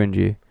ruined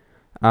you.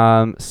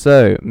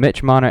 So,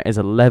 Mitch Marner is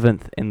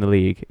 11th in the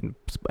league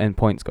in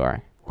point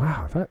scoring.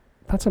 Wow,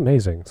 that's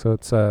amazing. So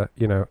it's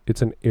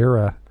it's an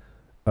era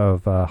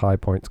of high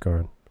point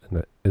scoring,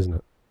 isn't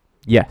it?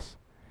 Yes.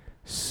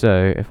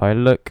 So, if I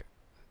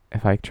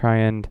try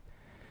and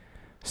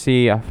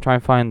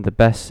find the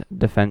best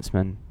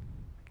defenseman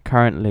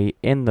currently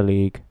in the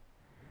league,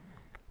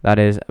 that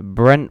is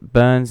Brent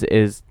Burns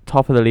is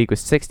top of the league with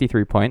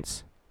 63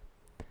 points.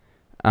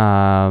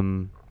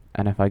 And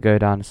if I go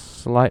down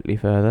slightly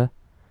further,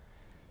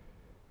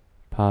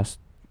 past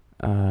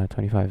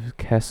 25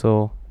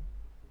 Kessel.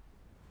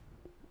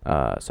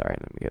 Sorry,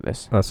 let me get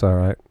this. That's all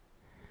right.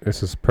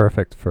 This is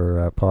perfect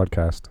for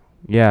podcast.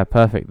 Yeah,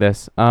 perfect.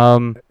 This.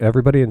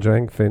 Everybody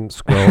enjoying Finn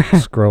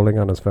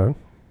scrolling on his phone?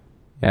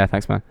 Yeah,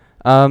 thanks, man.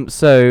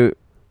 So,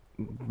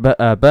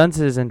 Burns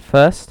is in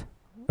first.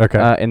 Okay.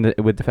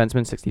 With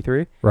defenseman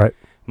 63. Right.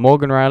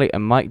 Morgan Riley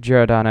and Mike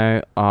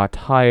Giordano are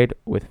tied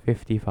with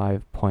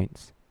 55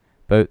 points.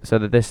 So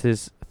that this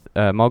is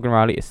Morgan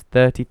Riley is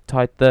tied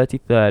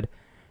 33rd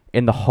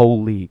in the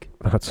whole league.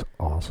 That's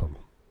awesome.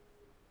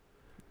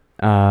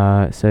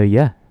 So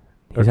yeah,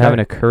 he's Okay. having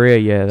a career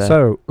year there.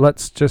 So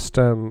let's just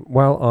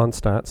while on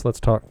stats,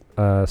 let's talk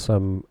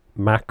some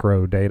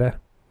macro data.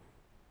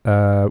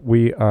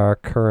 We are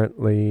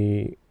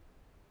currently.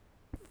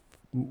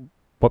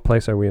 What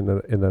place are we in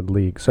the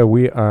league? So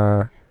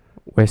we're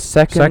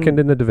second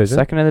in the division.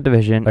 Second in the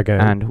division Again.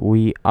 and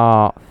we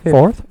are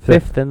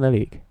fifth in the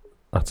league.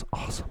 That's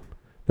awesome.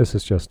 This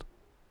is just,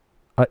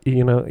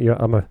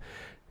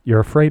 you're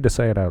afraid to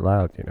say it out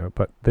loud,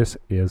 but this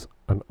is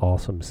an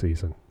awesome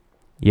season.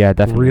 Yeah,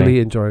 definitely. Really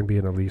enjoying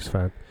being a Leafs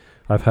fan.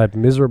 I've had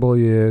miserable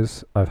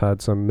years. I've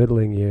had some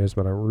middling years,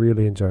 but I'm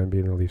really enjoying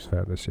being a Leafs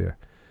fan this year.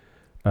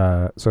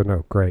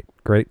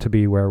 Great to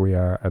be where we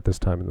are at this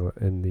time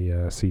in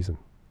the season.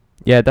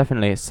 Yeah,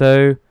 definitely.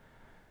 So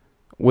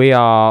we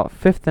are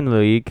fifth in the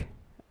league.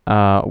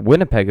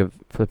 Winnipeg have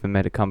flipping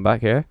made a comeback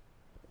here.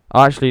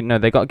 Actually, no,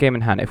 they got a game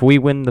in hand. If we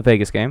win the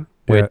Vegas game,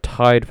 we're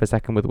tied for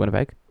second with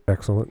Winnipeg.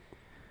 Excellent.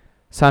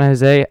 San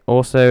Jose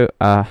also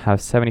have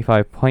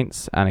 75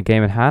 points and a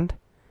game in hand.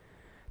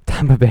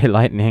 Tampa Bay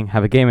Lightning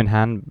have a game in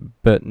hand,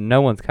 but no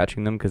one's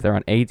catching them because they're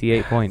on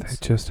 88 points.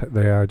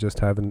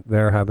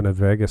 They're having a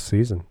Vegas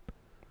season.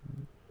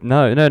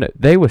 No.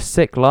 They were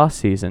sick last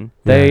season.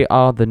 Yeah. They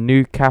are the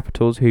new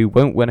Capitals who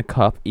won't win a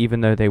cup, even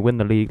though they win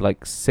the league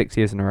like 6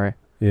 years in a row.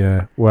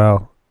 Yeah.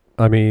 Well,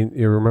 I mean,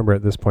 you remember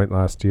at this point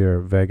last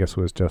year, Vegas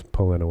was just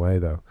pulling away,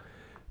 though.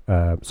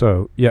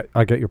 So yeah,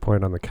 I get your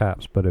point on the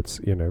Caps, but it's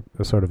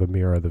a sort of a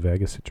mirror of the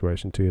Vegas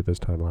situation too at this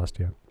time last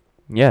year.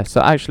 Yeah. So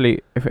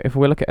actually, if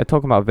we're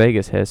talking about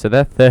Vegas here, so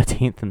they're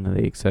 13th in the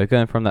league. So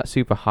going from that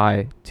super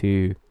high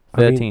to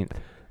 13th.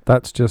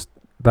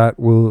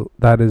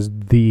 That is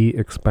the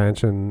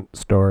expansion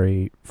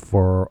story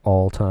for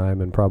all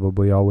time and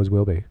probably always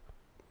will be.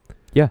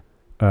 Yeah.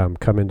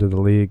 Come into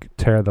the league,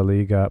 tear the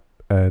league up,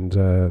 and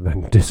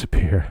then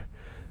disappear.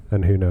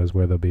 And who knows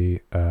where they'll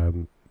be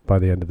by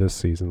the end of this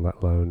season, let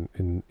alone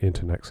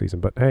into next season.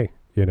 But hey,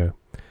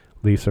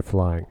 Leafs are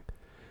flying.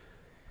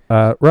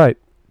 Right.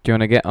 Do you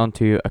want to get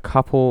onto a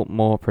couple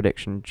more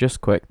predictions,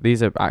 just quick?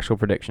 These are actual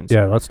predictions.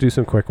 Yeah, let's do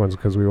some quick ones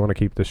because we want to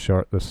keep this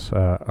short. This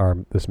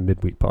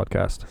midweek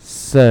podcast.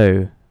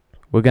 So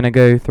we're gonna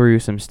go through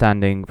some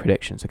standing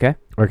predictions. Okay.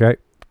 Okay.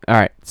 All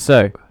right.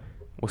 So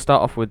we'll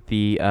start off with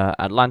the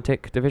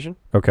Atlantic Division.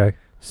 Okay.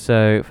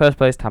 So first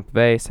place Tampa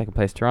Bay, second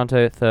place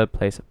Toronto, third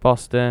place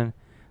Boston,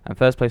 and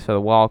first place for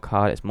the wild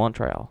card is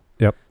Montreal.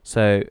 Yep.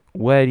 So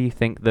where do you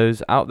think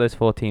out of those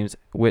 4 teams,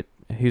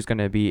 who's going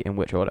to be in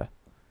which order?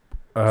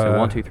 So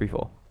 1, 2, 3,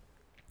 4.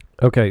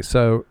 Okay,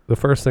 so the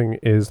first thing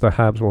is the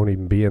Habs won't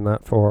even be in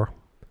that 4.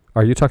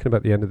 Are you talking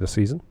about the end of the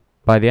season?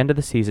 By the end of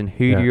the season,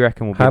 who do you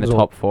reckon will be in the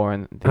top 4?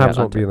 And the Habs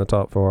won't be in the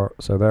top 4,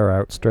 so they're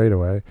out straight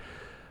away.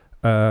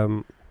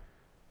 So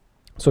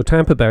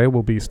Tampa Bay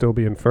will still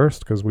be in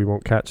first because we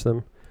won't catch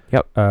them.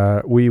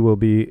 Yep. We will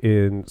be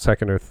in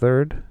second or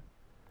third.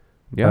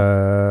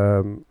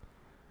 Yeah.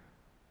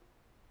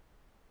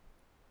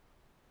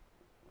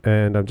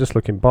 And I'm just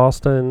looking.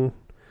 Boston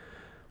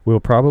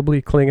will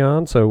probably cling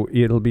on, so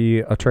it'll be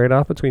a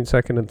trade-off between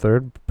second and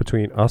third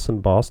between us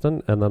and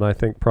Boston, and then I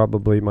think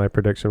probably my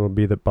prediction will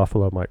be that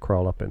Buffalo might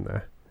crawl up in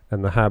there,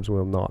 and the Habs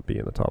will not be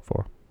in the top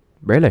 4.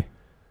 Really?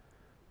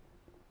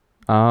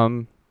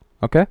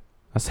 Okay.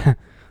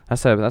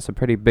 That's a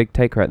pretty big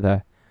take right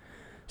there.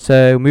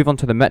 So move on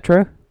to the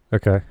Metro.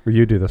 Okay, well,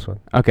 you do this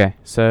one. Okay,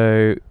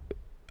 so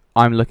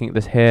I'm looking at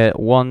this here.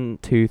 1,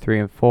 2, 3,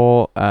 and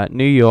 4.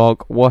 New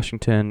York,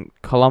 Washington,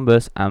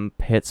 Columbus, and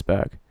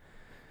Pittsburgh.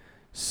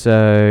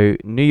 So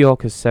New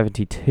York is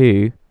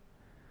 72.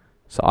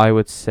 So I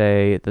would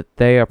say that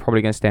they are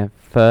probably going to stay in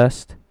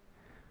first.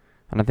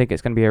 And I think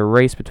it's going to be a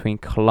race between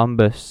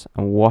Columbus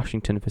and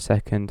Washington for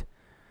second.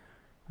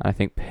 And I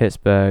think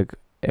Pittsburgh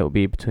will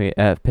be between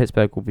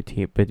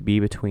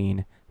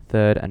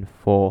third and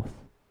fourth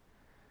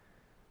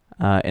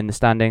in the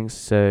standings.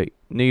 So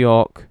New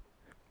York,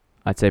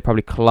 I'd say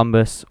probably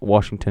Columbus,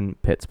 Washington,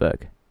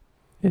 Pittsburgh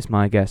is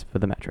my guess for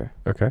the Metro.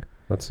 Okay,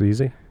 that's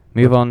easy.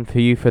 Move on for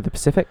you for the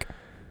Pacific.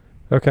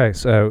 Okay,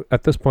 so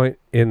at this point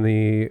in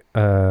the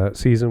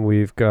season,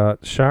 we've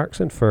got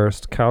Sharks in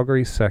first,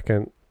 Calgary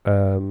second,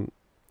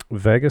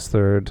 Vegas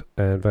third,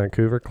 and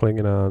Vancouver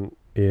clinging on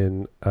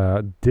in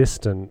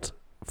distant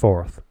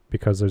fourth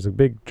because there's a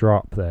big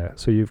drop there.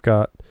 So you've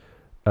got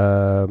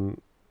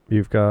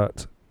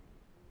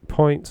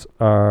points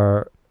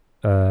are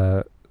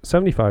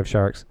 75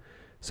 Sharks,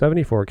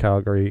 74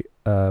 Calgary,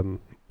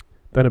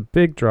 then a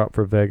big drop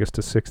for Vegas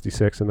to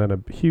 66, and then a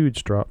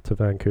huge drop to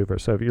Vancouver.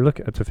 So if you look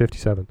at to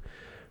 57,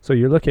 so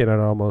you're looking at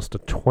almost a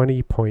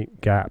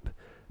 20-point gap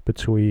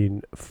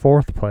between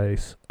fourth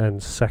place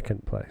and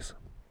second place.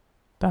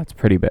 That's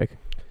pretty big.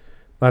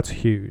 That's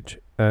huge.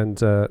 And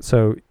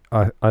so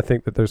I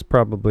think that there's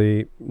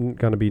probably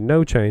going to be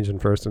no change in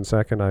first and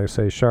second. I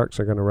say Sharks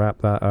are going to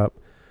wrap that up.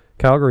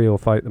 Calgary will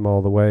fight them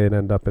all the way and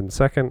end up in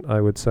second, I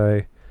would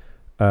say.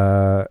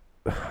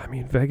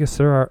 Vegas,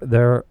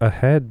 they're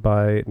ahead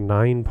by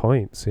 9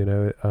 points,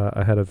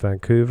 ahead of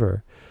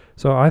Vancouver.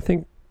 So I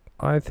think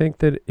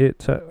that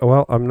it.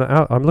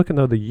 I'm looking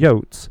though. The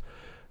Yotes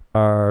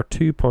are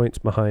 2 points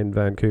behind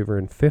Vancouver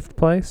in fifth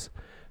place.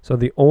 So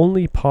the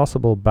only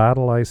possible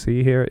battle I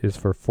see here is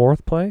for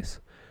fourth place,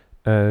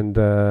 and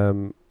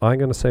I'm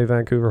going to say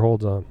Vancouver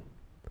holds on.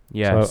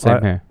 Yeah, so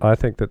same here. I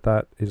think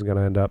that is going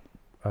to end up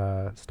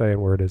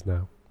staying where it is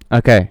now.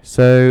 Okay,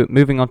 so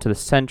moving on to the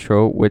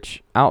Central,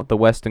 which out of the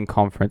Western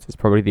Conference is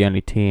probably the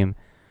only team,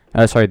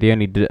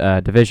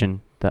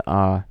 division that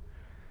are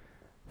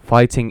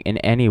fighting in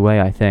any way,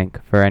 I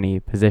think, for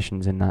any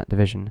positions in that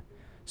division.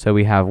 So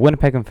we have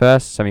Winnipeg in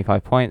first,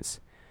 75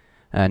 points.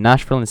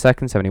 Nashville in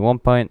second, 71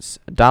 points.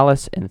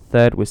 Dallas in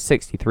third with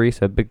 63,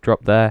 so a big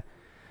drop there.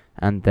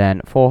 And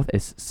then fourth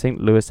is St.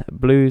 Louis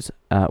Blues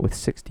with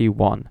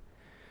 61.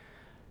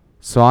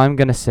 So I'm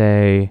going to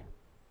say,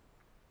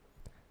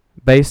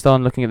 based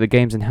on looking at the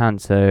games in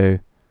hand, so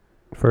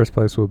first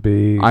place will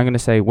be I'm going to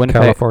say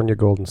Winnipeg. California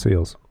Golden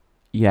Seals.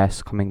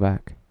 Yes, coming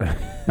back.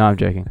 No, I'm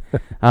joking.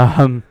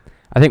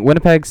 I think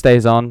Winnipeg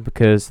stays on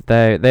because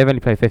they've only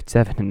played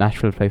 57 and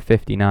Nashville play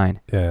 59.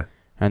 Yeah.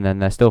 And then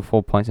they're still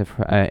 4 points in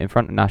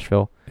front of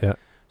Nashville. Yeah.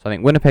 So I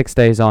think Winnipeg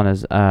stays on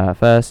as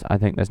first. I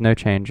think there's no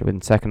change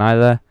in second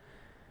either.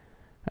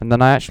 And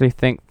then I actually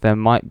think there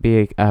might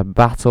be a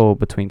battle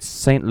between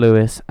St.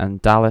 Louis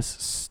and Dallas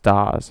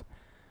Stars.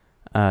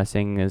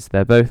 Seeing as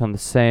they're both on the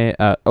same...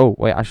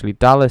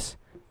 Dallas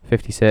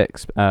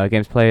 56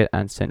 games played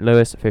and St.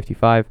 Louis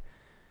 55.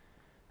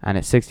 And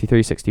it's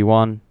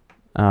 63-61.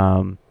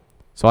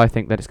 So I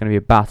think that it's going to be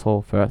a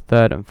battle for a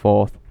third and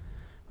fourth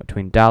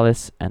between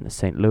Dallas and the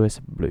St. Louis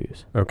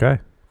Blues. Okay.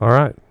 All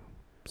right.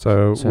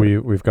 So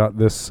we've got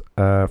this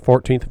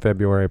 14th of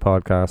February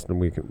podcast, and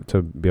we can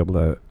to be able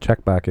to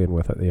check back in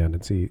with at the end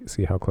and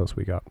see how close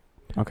we got.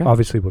 Okay.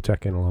 Obviously, we'll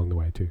check in along the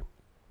way too.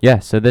 Yeah.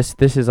 So this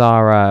is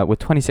our with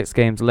 26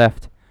 games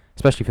left,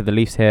 especially for the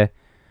Leafs here.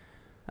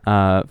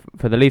 For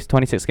the Leafs,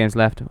 26 games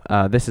left.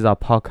 This is our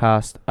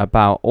podcast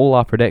about all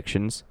our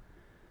predictions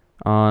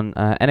on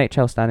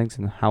NHL standings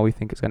and how we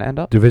think it's going to end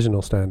up.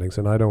 Divisional standings,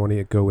 and I don't want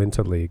to go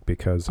into league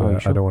because sure?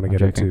 I don't want to get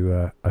joking.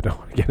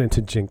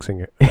 into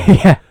jinxing it.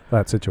 Yeah.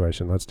 That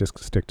situation. Let's just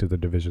stick to the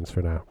divisions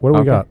for now. What do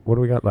we got? What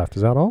do we got left?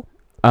 Is that all?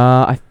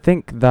 I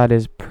think that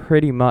is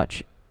pretty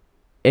much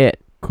it.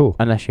 Cool.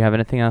 Unless you have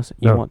anything else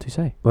you want to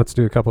say. Let's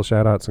do a couple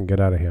shout outs and get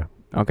out of here.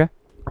 Okay.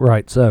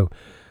 Right. So,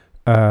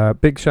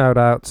 Big shout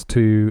outs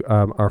to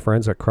our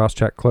friends at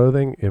Crosscheck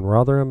Clothing in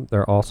Rotherham.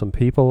 They're awesome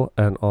people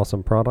and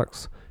awesome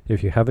products.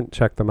 If you haven't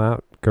checked them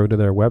out, go to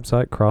their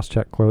website,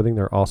 Crosscheck Clothing.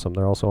 They're awesome.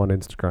 They're also on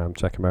Instagram.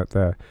 Check them out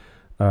there.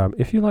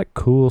 If you like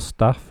cool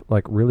stuff,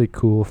 like really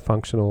cool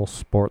functional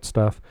sports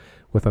stuff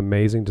with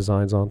amazing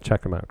designs on,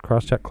 check them out.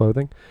 Crosscheck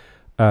Clothing.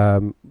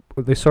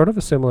 They sort of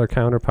a similar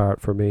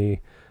counterpart for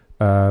me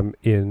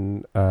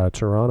in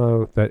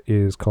Toronto that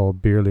is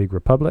called Beer League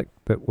Republic,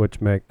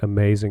 which make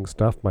amazing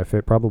stuff.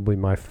 Probably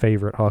my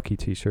favorite hockey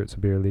t-shirt's a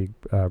Beer League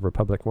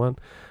Republic one.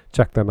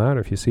 Check them out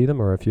if you see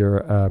them, or if you're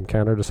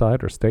Canada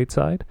side or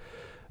stateside.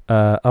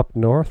 Up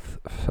north,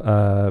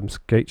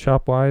 skate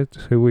shop wise,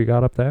 who we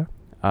got up there?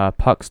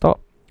 Puck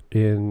Stop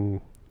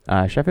In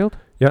Sheffield.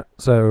 Yeah,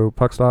 so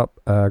Puck Stop,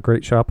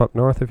 great shop up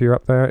north if you're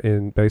up there,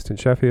 based in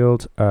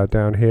Sheffield.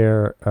 Down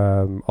here,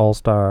 All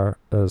Star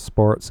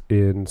Sports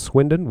in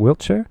Swindon,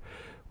 Wiltshire,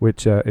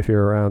 which if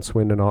you're around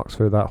Swindon,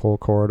 Oxford, that whole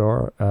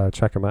corridor,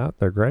 check them out.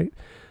 They're great.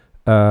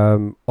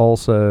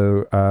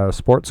 Also,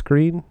 Sports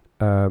Green,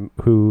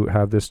 who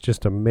have this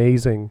just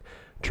amazing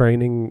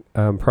training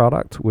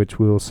product, which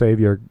will save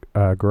your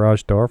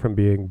garage door from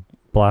being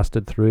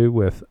blasted through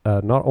with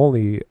not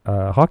only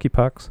hockey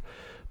pucks,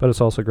 but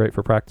it's also great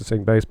for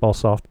practicing baseball,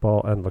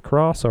 softball, and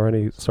lacrosse, or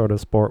any sort of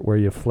sport where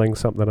you fling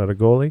something at a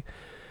goalie.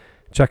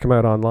 Check them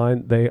out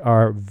online. They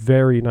are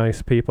very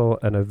nice people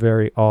and a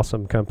very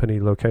awesome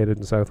company located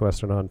in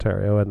southwestern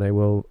Ontario, and they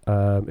will,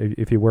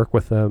 if you work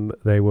with them,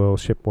 they will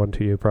ship one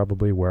to you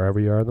probably wherever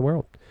you are in the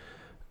world.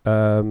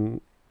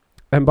 And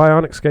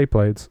Bionic skate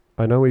blades.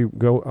 I know we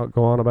go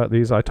on about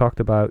these. I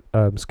talked about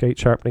skate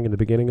sharpening in the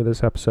beginning of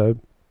this episode.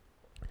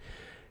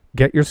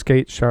 Get your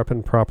skates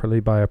sharpened properly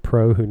by a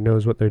pro who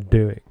knows what they're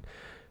doing.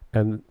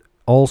 And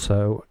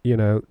also,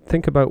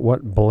 think about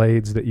what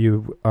blades that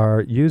you are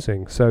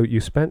using. So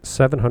you spent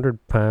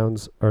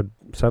 £700 or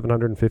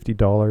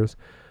 $750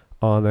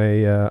 on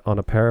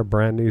a pair of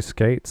brand new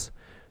skates.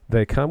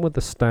 They come with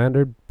the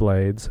standard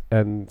blades,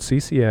 and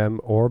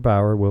CCM or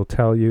Bauer will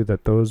tell you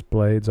that those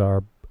blades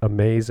are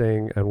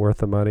amazing and worth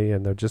the money,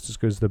 and they're just as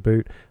good as the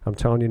boot. I'm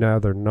telling you now,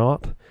 they're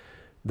not.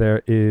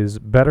 There is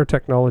better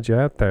technology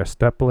out there.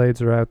 Step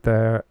blades are out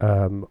there,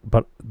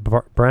 but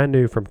brand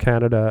new from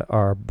Canada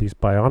are these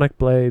Bionic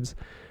blades.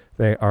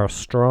 They are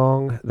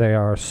strong, they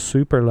are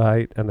super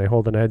light, and they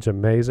hold an edge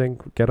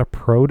amazing. Get a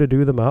pro to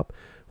do them up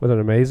with an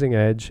amazing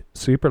edge.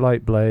 Super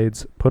light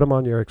blades. Put them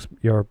on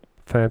your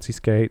fancy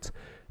skates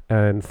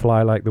and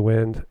fly like the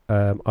wind.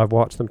 I've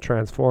watched them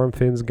transform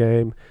Finn's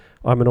game.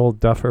 I'm an old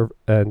duffer,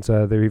 and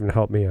they've even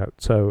helped me out.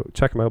 So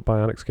check them out,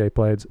 Bionic skate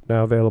blades,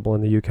 now available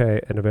in the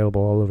UK and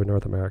available all over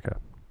North America.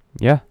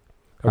 Yeah.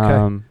 Okay.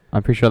 I'm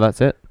pretty sure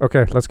that's it.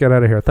 Okay, let's get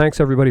out of here. Thanks,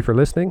 everybody, for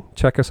listening.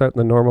 Check us out in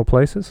the normal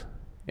places.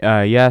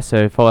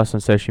 So follow us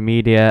on social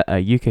media,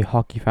 UK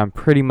Hockey Fan,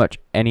 pretty much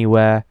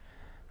anywhere.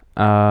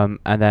 And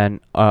then,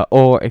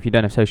 or if you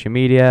don't have social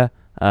media,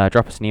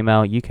 drop us an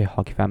email,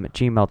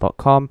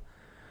 ukhockeyfam@gmail.com,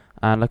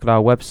 and look at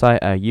our website,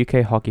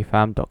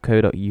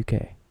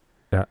 ukhockeyfam.co.uk.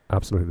 Yeah,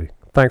 absolutely.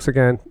 Thanks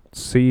again.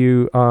 See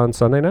you on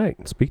Sunday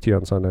night. Speak to you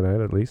on Sunday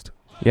night, at least.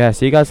 Yeah,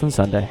 see you guys on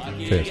Sunday.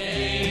 Cheers.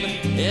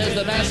 Is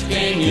the best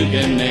game you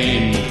can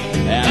name,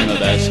 and the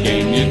best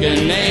game you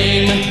can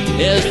name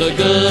is the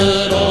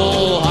good